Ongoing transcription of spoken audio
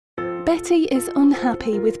Betty is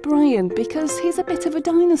unhappy with Brian because he's a bit of a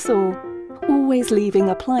dinosaur, always leaving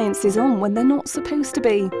appliances on when they're not supposed to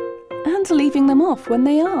be, and leaving them off when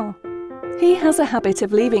they are. He has a habit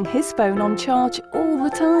of leaving his phone on charge all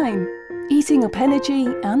the time, eating up energy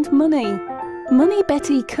and money. Money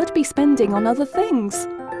Betty could be spending on other things.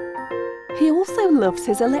 He also loves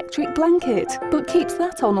his electric blanket, but keeps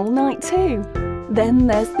that on all night too. Then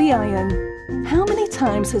there's the iron. How many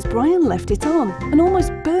times has Brian left it on and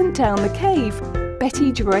almost burnt down the cave?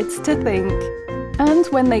 Betty dreads to think. And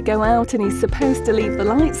when they go out and he's supposed to leave the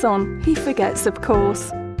lights on, he forgets, of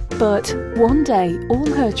course. But one day, all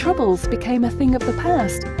her troubles became a thing of the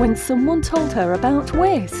past when someone told her about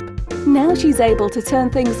WiSP. Now she's able to turn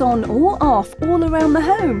things on or off all around the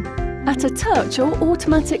home, at a touch or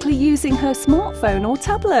automatically using her smartphone or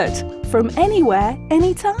tablet, from anywhere,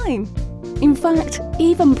 anytime. In fact,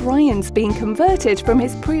 even Brian's been converted from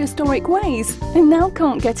his prehistoric ways and now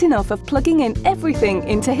can't get enough of plugging in everything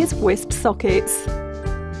into his WiSP sockets.